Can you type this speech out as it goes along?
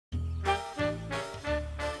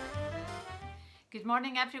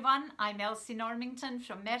morning everyone, I'm Elsie Normington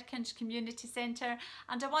from Merkinch Community Centre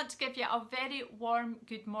and I want to give you a very warm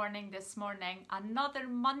good morning this morning, another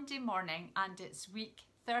Monday morning, and it's week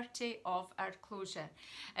 30 of our closure.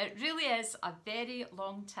 It really is a very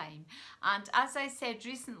long time, and as I said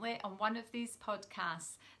recently on one of these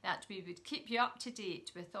podcasts that we would keep you up to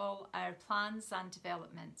date with all our plans and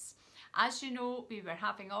developments. As you know, we were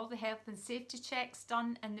having all the health and safety checks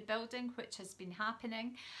done in the building, which has been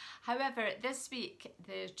happening. However, this week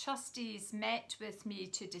the trustees met with me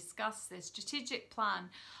to discuss the strategic plan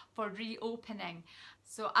for reopening.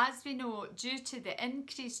 So as we know, due to the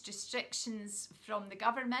increased restrictions from the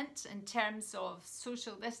government in terms of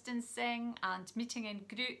social distancing and meeting in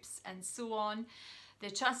groups and so on, the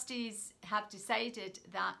trustees have decided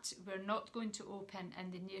that we're not going to open in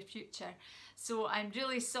the near future. So I'm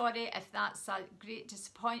really sorry if that's a great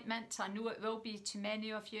disappointment. I know it will be to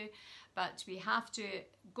many of you, but we have to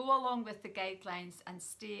go along with the guidelines and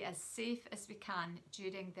stay as safe as we can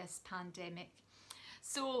during this pandemic.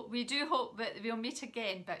 So we do hope that we'll meet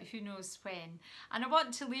again, but who knows when. And I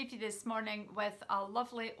want to leave you this morning with a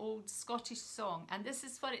lovely old Scottish song, and this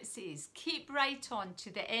is what it says: keep right on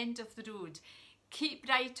to the end of the road. Keep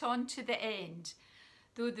right on to the end.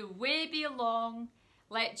 Though the way be long,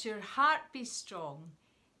 let your heart be strong.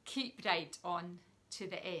 Keep right on to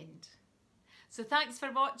the end. So thanks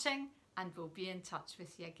for watching, and we'll be in touch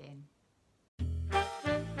with you again.